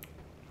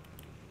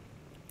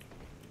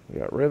 I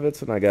got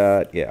rivets and I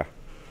got, yeah.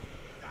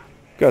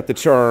 Got the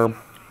charm.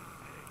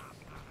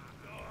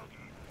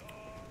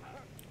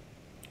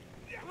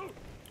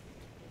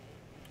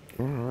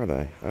 Where are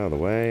they? Oh, the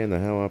way in the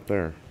hell up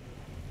there.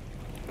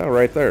 Oh,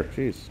 right there.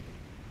 Jeez.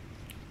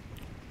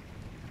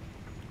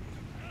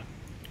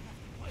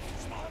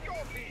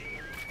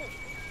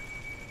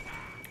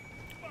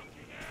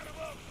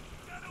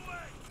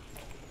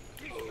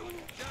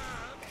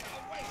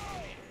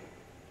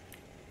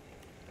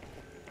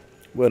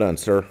 Well done,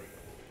 sir.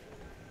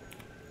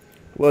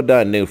 Well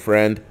done, new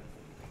friend.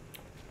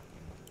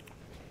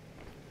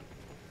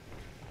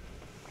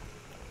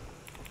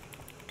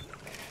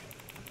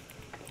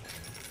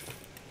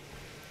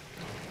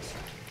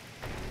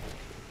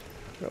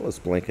 That was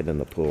blinking in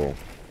the pool.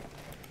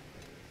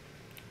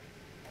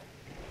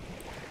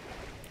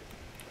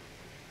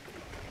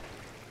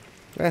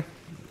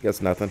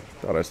 Guess nothing.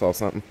 Thought I saw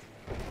something.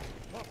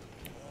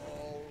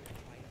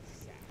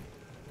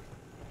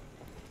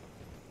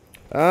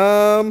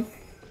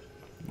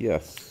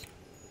 Yes.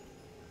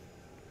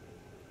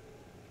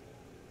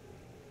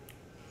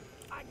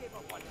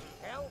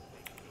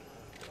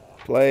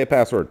 Play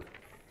password.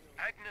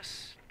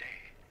 Agnes Day.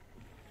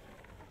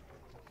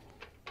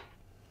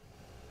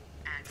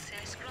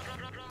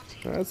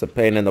 That's a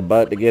pain in the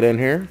butt to get in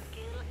here.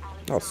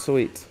 Oh,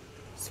 sweet.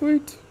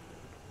 Sweet.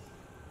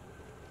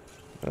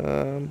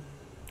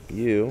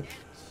 You.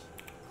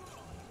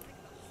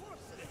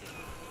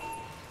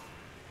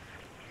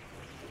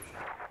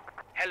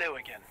 Hello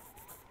again.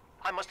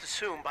 I must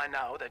assume by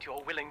now that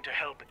you're willing to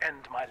help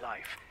end my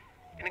life.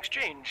 In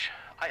exchange,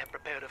 I have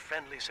prepared a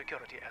friendly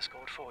security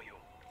escort for you.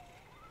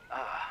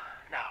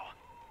 Now,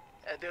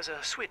 there's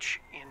a switch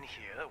in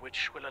here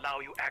which will allow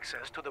you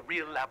access to the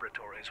real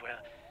laboratories where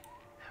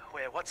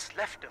what's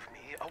left of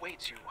me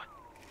awaits you.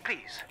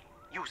 Please,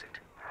 use it.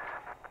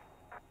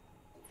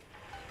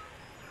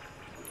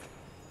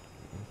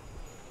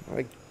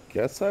 I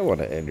guess I want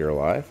to end your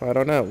life. I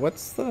don't know.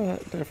 What's the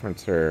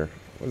difference here?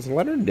 Was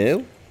Leonard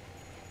new?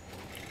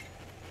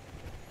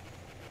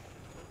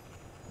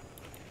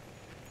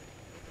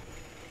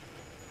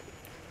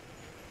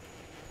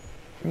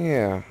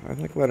 Yeah, I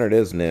think Leonard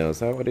is new. Is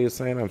that what he was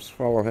saying? I'm just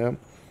follow him.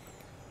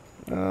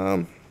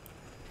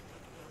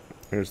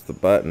 Here's the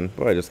button.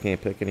 Boy, I just can't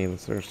pick any of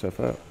this other stuff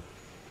up.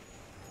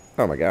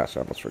 Oh my gosh, I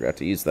almost forgot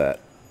to use that.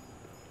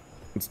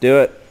 Let's do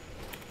it.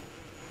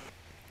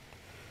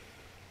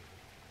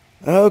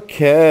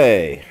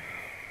 Okay.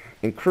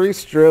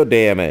 Increased drill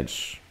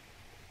damage.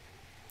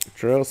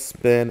 Drill,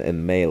 spin,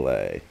 and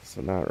melee.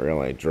 So not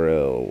really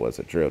drill. Was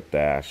it drill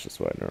dash? Is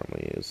what I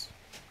normally use.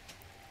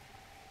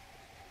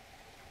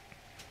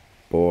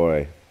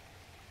 Boy.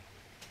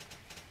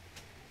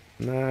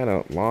 No, I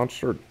don't.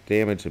 Launch or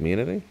damage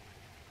immunity?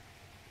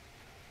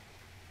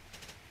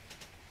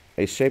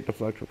 A shape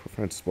deflector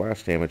prevents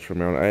splash damage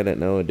from around. I didn't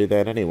know it'd do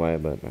that anyway,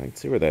 but I can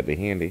see where that'd be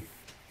handy.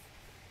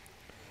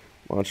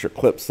 Launcher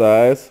clip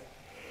size.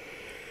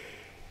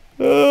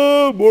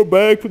 Oh, more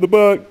bang for the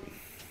buck.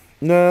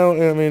 No,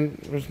 I mean,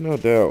 there's no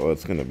doubt what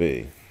it's going to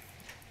be.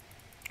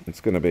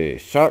 It's going to be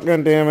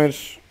shotgun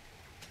damage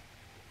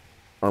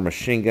or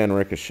machine gun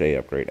ricochet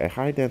upgrade. A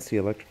high-density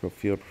electrical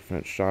field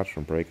prevents shots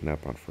from breaking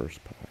up on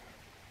first pass.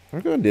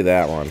 I'm going to do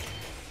that one.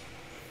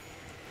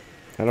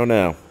 I don't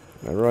know.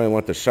 I really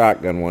want the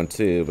shotgun one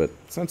too, but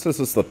since this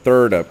is the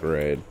third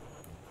upgrade,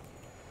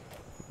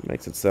 it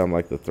makes it sound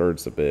like the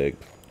third's a big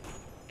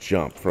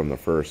jump from the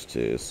first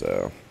two,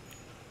 so.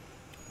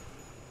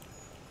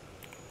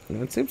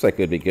 And it seems like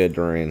it'd be good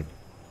during,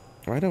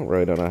 I don't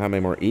know how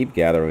many more Eve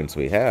gatherings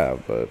we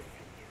have, but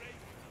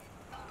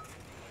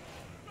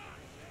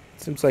it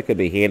seems like it'd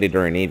be handy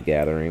during Eve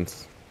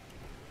gatherings.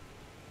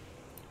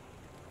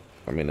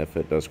 I mean, if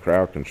it does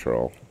crowd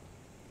control.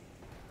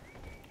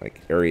 Like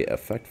area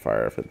effect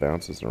fire if it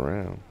bounces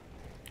around.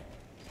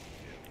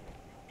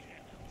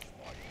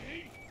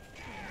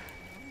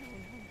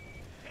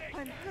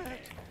 I'm hurt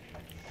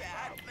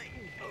badly.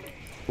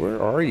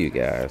 Where are you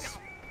guys?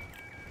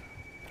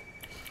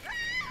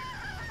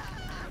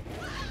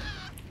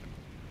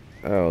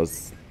 Oh,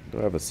 do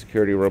I have a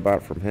security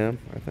robot from him?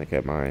 I think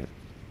I might.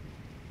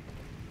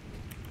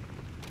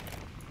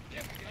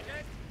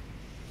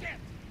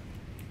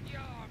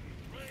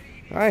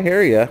 I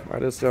hear ya. I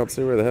just don't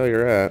see where the hell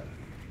you're at,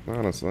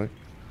 honestly.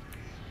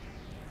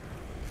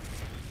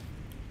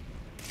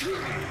 Here's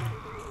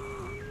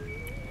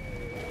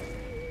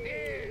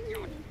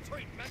your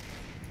treatment.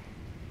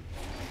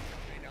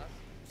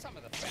 Some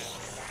of the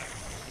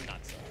family,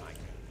 not so much.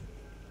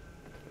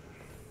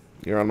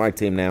 You're on my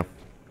team now.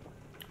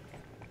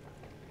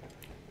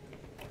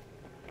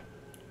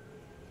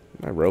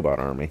 My robot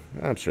army.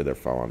 I'm sure they're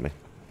following me.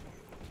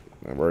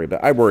 I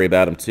worry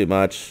about him too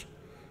much.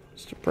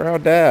 Just a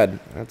proud dad.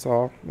 That's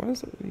all. Why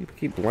does it you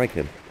keep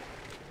blinking?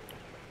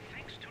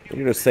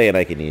 You're just saying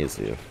I can use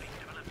you.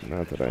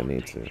 Not that I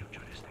need to.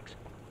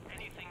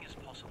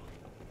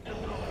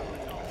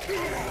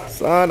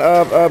 Son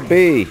of a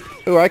bee.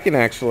 Ooh, I can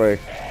actually.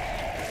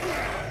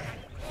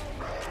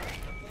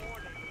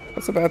 I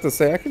was about to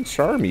say I can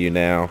charm you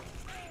now.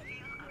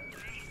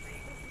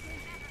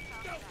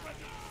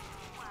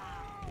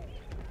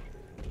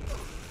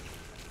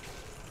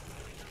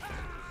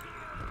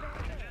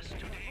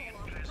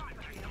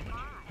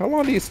 How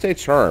long do you stay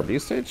charmed? Do you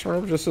stay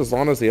charmed just as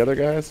long as the other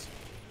guys?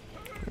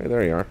 Hey,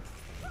 there you are.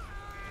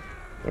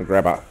 I'll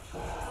grab out.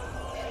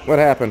 What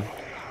happened?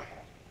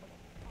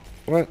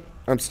 What?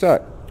 I'm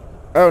stuck.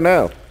 Oh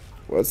no.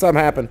 Well,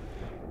 something happened.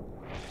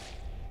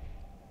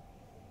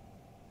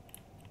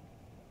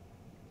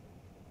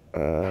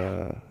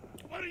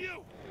 What are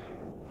you?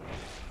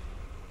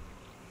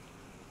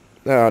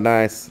 Oh,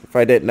 nice. If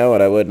I didn't know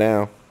it, I would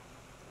now.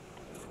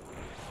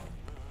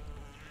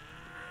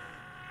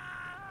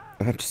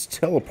 I'm just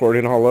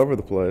teleporting all over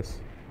the place.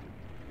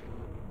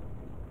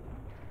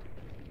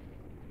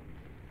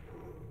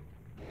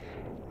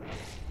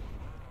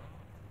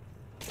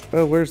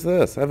 Oh, where's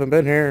this? I haven't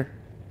been here.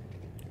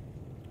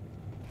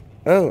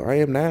 Oh, I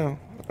am now.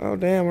 Oh,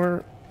 damn,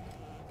 we're...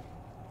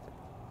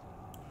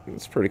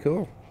 It's pretty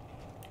cool.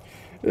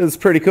 It's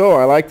pretty cool.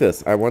 I like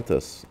this. I want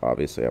this.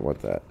 Obviously, I want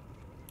that.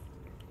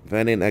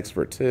 Vending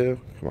expert 2.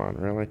 Come on,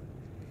 really?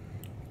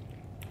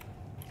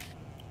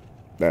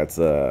 That's,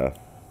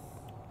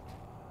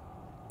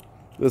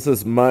 This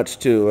is much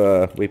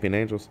too, Weeping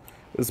Angels.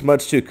 This is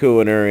much too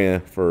cool an area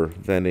for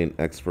vending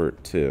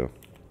expert 2.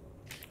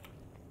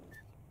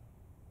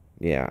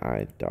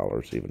 Yeah,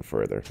 dollars even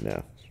further.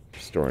 No.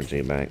 Storing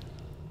G-Bank.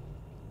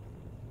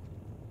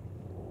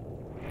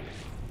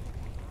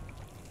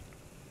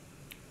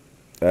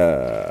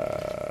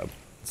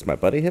 Is my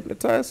buddy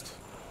hypnotized?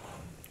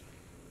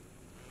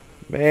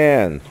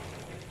 Man.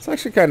 It's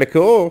actually kind of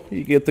cool.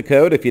 You get the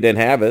code if you didn't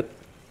have it.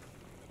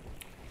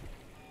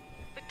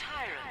 The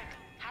tyrant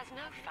has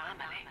no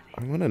family.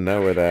 I want to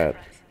know where that...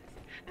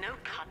 No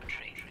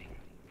country.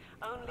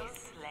 Only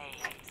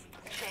slaves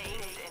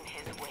chained in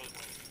his wake.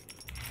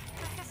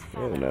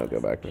 Oh no, go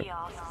back there. He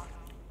asks,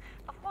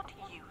 of what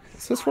use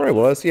Is this where I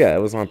was? Yeah, it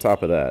was on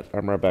top of that.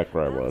 I'm right back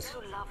where I was. those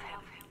who love him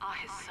are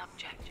his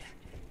subjects?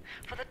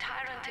 For the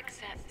tyrant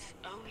accepts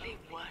only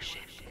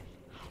worship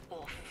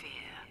or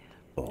fear.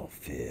 Oh,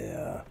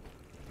 fear.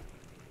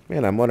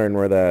 Man, I'm wondering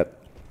where that...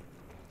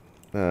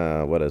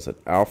 what is it?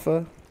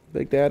 Alpha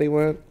Big Daddy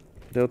went?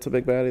 Delta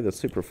Big Daddy? The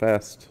super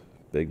fast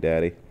Big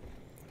Daddy.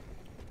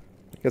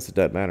 I guess it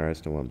doesn't matter. I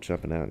just don't want him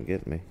jumping out and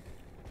getting me.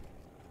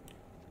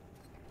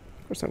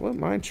 Of course, I wouldn't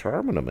mind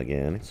charming him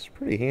again. It's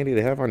pretty handy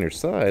to have on your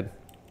side.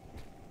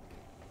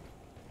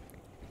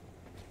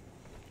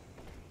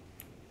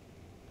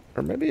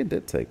 Or maybe it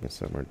did take me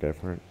somewhere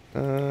different.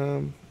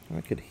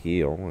 I could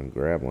heal and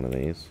grab one of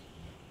these.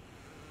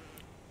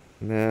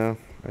 No,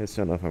 I just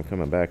don't know if I'm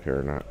coming back here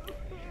or not.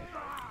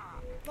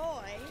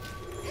 Boy,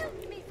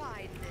 help me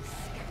find this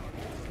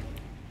scoundrel.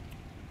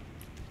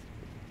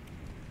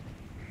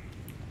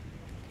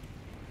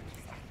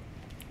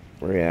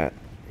 Where you at?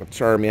 I'll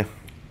charm you.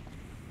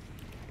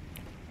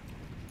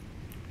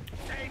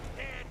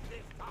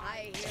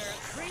 I hear a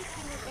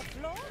creaking of the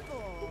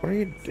floorboard. What are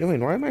you doing?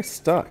 Why am I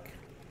stuck?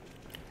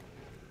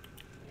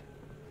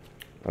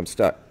 I'm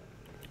stuck.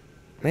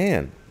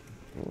 Man.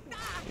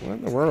 What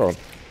in the world?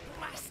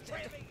 How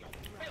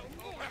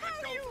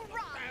you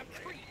run,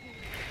 cretin?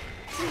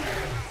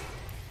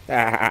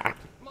 Ah.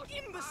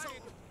 Imbecile!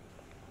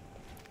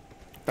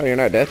 Oh, you're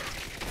not dead?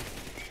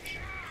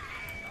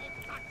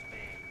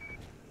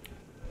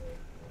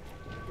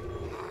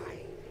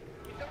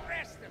 The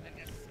rest of the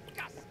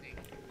disgusting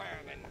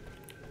vermin.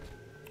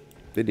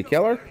 Did you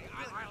kill her?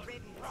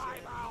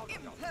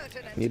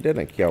 Impertinent! You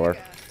didn't kill her.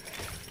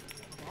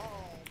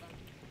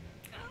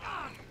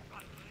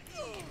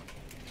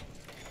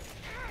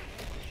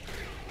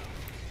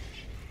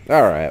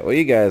 Alright, well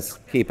you guys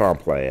keep on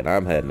playing.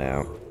 I'm heading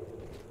out.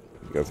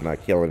 You guys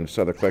not killing each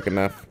other quick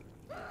enough.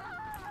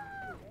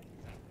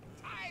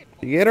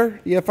 You get her?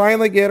 You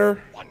finally get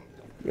her?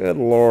 Good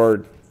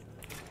lord.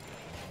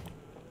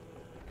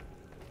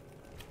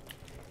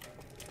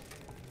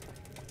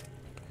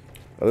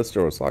 Oh, this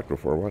door was locked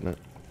before, wasn't it?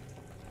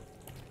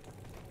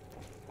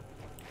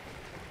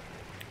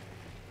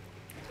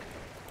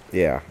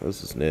 Yeah,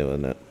 this is new,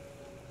 isn't it?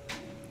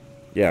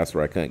 Yeah, that's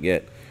where I couldn't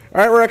get.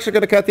 Alright, we're actually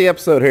going to cut the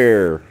episode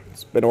here.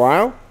 It's been a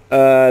while.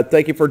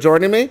 Thank you for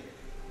joining me.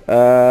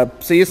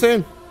 See you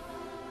soon.